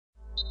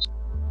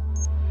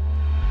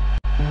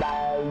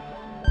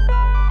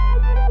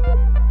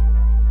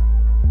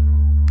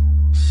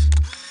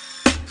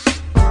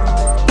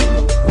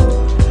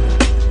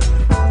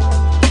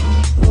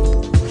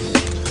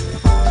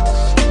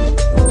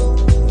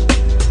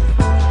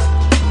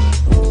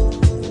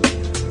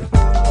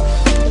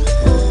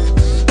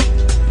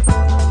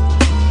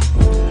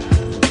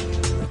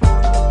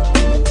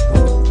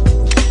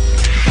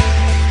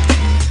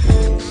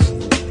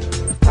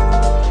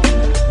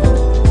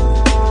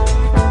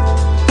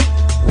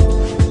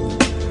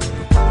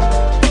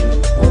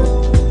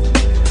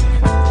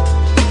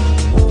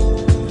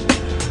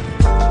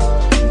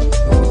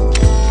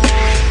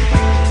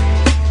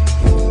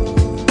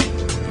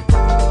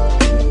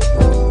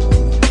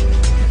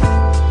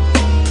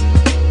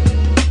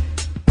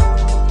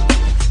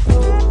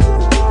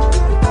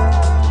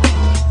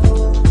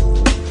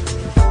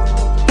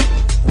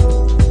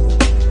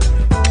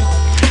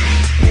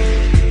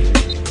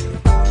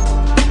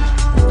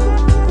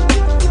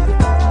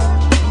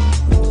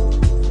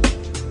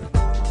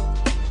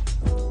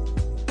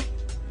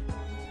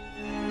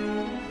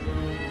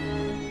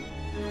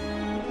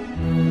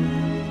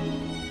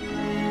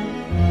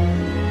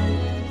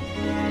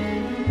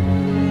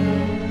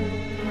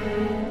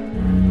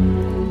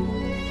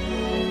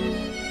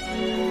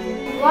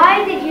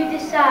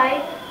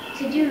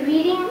do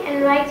reading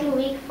and writing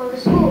week for the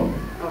school?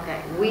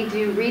 Okay, we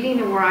do reading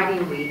and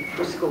writing week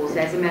for schools.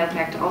 As a matter of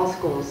fact, all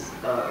schools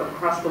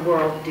across the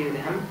world do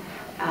them.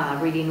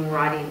 Reading and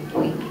writing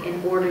week in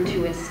order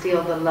to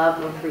instill the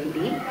love of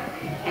reading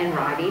and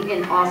writing,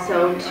 and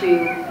also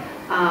to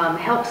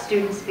help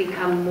students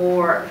become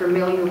more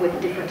familiar with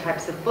different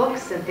types of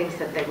books and things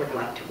that they would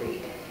like to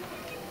read.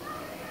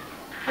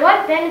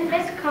 What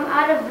benefits come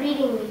out of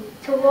reading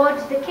week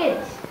towards the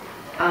kids?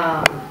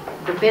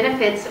 The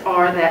benefits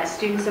are that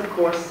students, of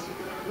course,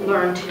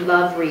 learn to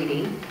love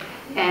reading,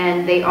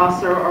 and they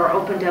also are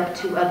opened up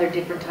to other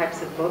different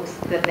types of books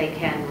that they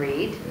can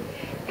read.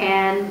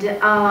 And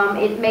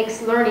it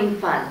makes learning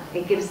fun.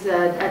 It gives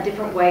a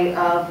different way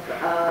of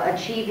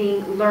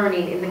achieving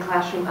learning in the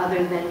classroom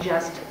other than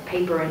just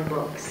paper and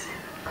books.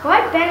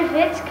 What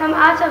benefits come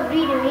out of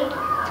reading week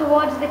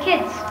towards the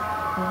kids?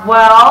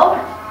 Well,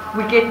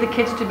 we get the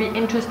kids to be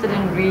interested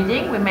in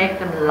reading. We make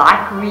them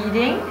like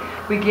reading.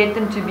 We get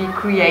them to be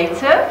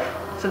creative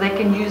so they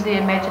can use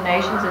their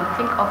imaginations and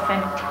think of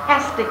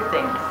fantastic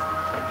things.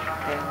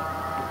 Okay.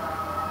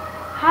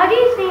 How do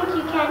you think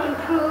you can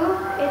improve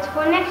it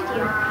for next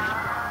year?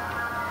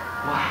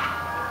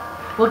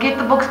 Wow. We'll get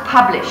the books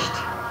published.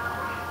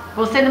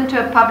 We'll send them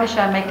to a publisher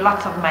and make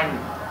lots of money.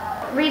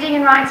 Reading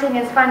and writing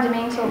is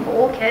fundamental for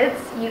all kids.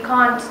 You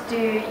can't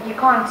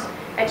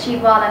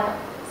achieve well in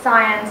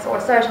science or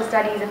social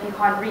studies if you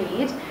can't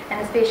read,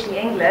 and especially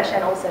English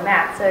and also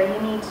math. So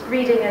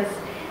reading is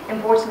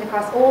important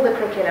across all the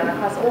curriculum,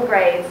 across all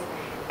grades,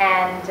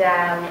 and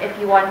if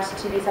you want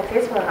to be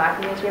successful in life,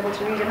 you need to be able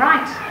to read and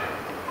write.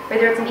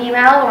 Whether it's an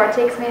email or a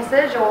text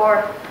message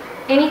or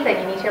anything,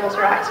 you need to be able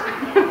to write.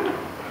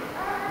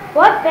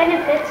 What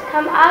benefits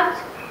come out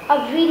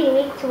of reading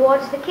week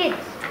towards the kids?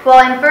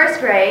 Well, in first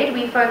grade,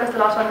 we focus a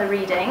lot on the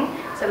reading,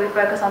 so we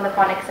focus on the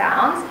phonic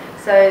sounds.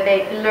 So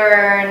they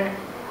learn,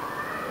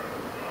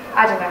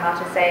 I don't know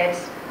how to say it,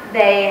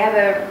 they have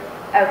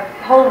a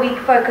whole week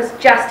focused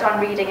just on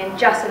reading and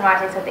just on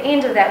writing. So at the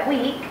end of that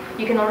week,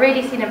 you can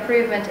already see an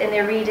improvement in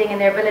their reading and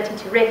their ability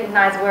to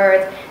recognize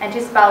words and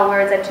to spell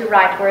words and to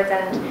write words,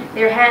 and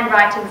their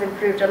handwriting's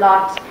improved a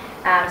lot.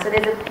 So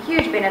there's a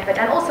huge benefit,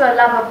 and also a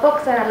love of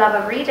books and a love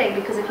of reading,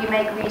 because if you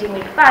make reading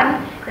week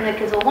fun, then the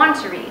kids will want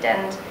to read,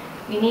 and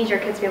you need your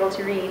kids to be able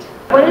to read.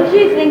 What did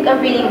you think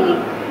of reading week?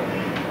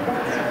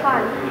 It's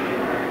fun.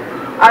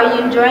 Are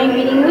you enjoying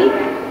reading week?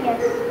 Yes.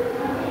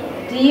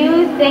 Do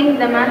you think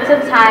the amount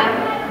of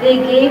time they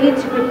gave you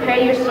to prepare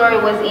your story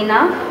was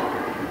enough?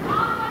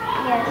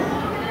 Yes.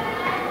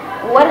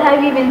 What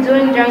have you been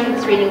doing during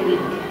this reading week?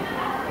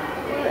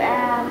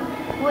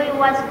 We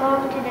was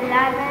going to the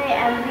library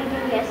and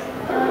reading your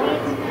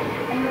stories,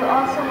 and we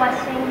also was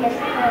saying your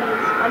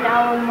stories on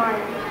our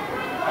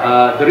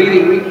mind. The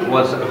reading week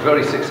was a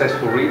very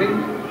successful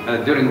reading,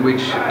 during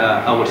which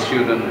our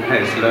student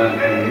has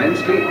learned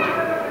immensely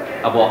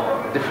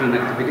about different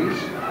activities,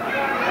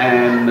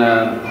 and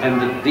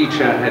the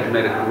teacher had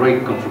made a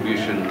great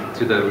contribution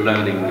to the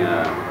learning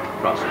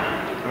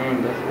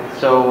process.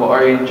 So,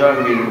 are you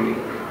enjoying reading week?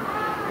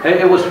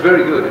 It was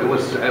very good. It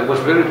was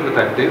very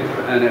productive,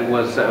 and it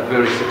was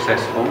very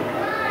successful.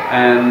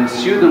 And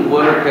student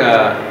work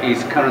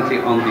is currently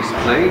on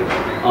display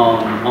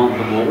on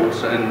the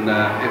walls, and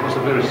it was a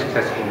very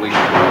successful week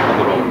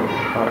overall.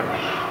 All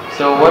right.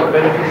 So, what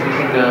benefits do you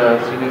think the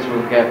students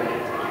will get?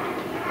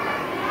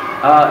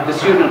 The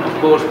student, of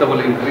course, they will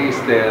increase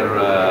their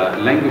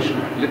language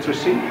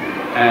literacy,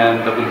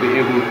 and they will be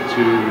able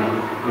to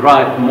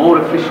write more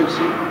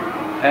efficiency,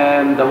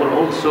 and they will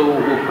also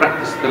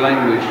practice the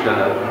language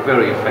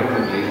very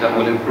effectively. That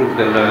will improve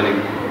their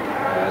learning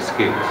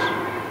skills.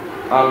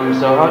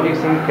 So how do you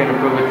think you can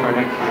improve it for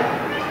next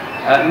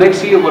year?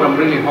 Next year, what I'm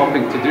really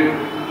hoping to do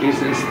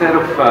is, instead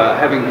of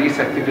having this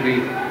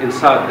activity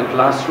inside the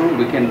classroom,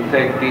 we can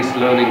take this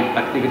learning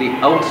activity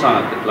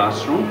outside the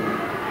classroom,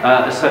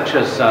 such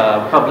as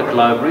public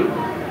library,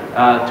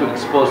 to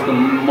expose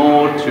them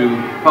more to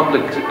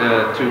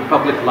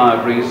public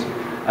libraries,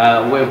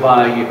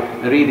 whereby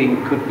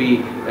reading could be,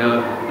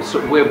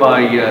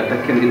 whereby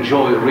they can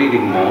enjoy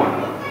reading more,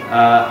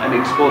 and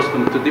expose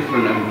them to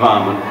different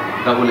environment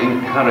that will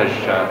encourage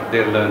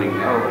their learning.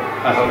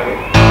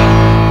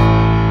 Okay.